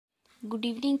Good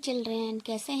evening children,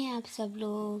 कैसे हैं आप सब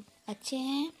लोग? अच्छे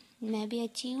हैं? मैं भी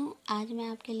अच्छी हूँ। आज मैं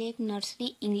आपके लिए एक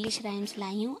नर्सरी इंग्लिश राइम्स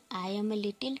लाई हूँ। I M a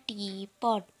little T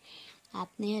pot.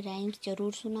 आपने राइम्स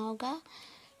ज़रूर सुना होगा।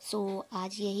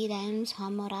 आज यही राइम्स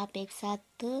हम और आप एक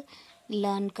साथ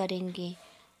लर्न करेंगे।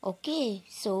 Okay,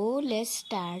 let's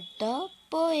start the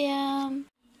poem.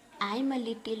 I M a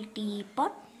little T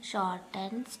pot, short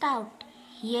and stout.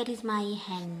 Here is my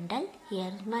handle,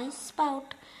 here is my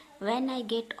spout. When I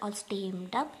get all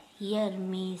steamed up, hear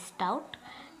me stout.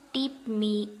 Tip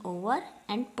me over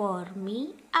and pour me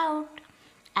out.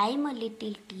 I'm a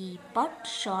little teapot,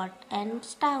 short and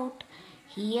stout.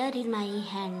 Here is my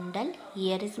handle,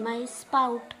 here is my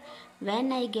spout.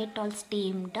 When I get all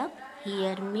steamed up,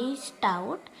 hear me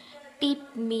stout.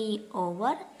 Tip me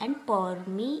over and pour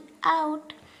me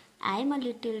out. I'm a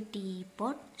little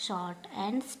teapot, short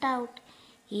and stout.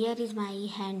 Here is my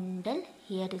handle,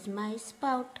 here is my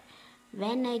spout.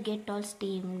 When I get all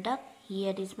steamed up,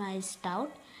 here is my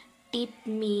spout. Tip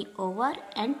me over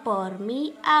and pour me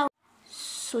out.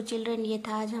 So children, ये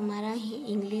था आज हमारा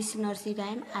English nursery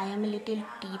rhyme I M a little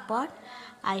teapot.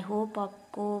 I hope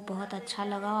आपको बहुत अच्छा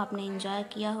लगा, आपने enjoy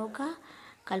किया होगा।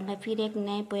 कल मैं फिर एक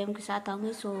नए पोएम के साथ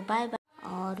आऊँगी। Bye bye.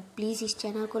 और प्लीज़ इस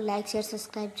चैनल को लाइक शेयर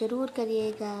सब्सक्राइब ज़रूर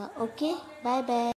करिएगा। Okay, bye bye.